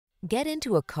Get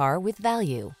into a car with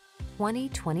value.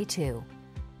 2022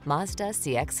 Mazda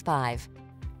CX-5.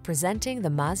 Presenting the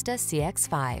Mazda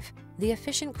CX-5, the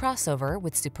efficient crossover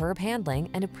with superb handling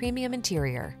and a premium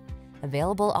interior.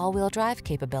 Available all-wheel drive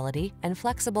capability and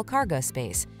flexible cargo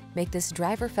space make this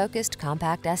driver-focused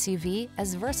compact SUV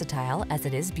as versatile as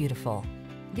it is beautiful.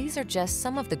 These are just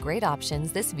some of the great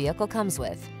options this vehicle comes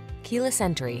with: keyless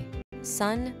entry,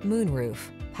 sun, moonroof,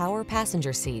 power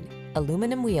passenger seat,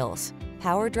 aluminum wheels,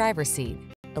 power driver seat,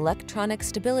 electronic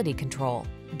stability control,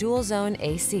 dual zone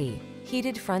AC,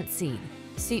 heated front seat,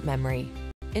 seat memory,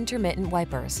 intermittent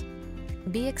wipers.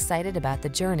 Be excited about the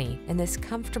journey in this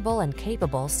comfortable and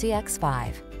capable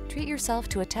CX-5. Treat yourself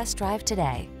to a test drive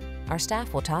today. Our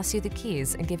staff will toss you the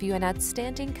keys and give you an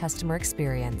outstanding customer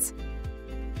experience.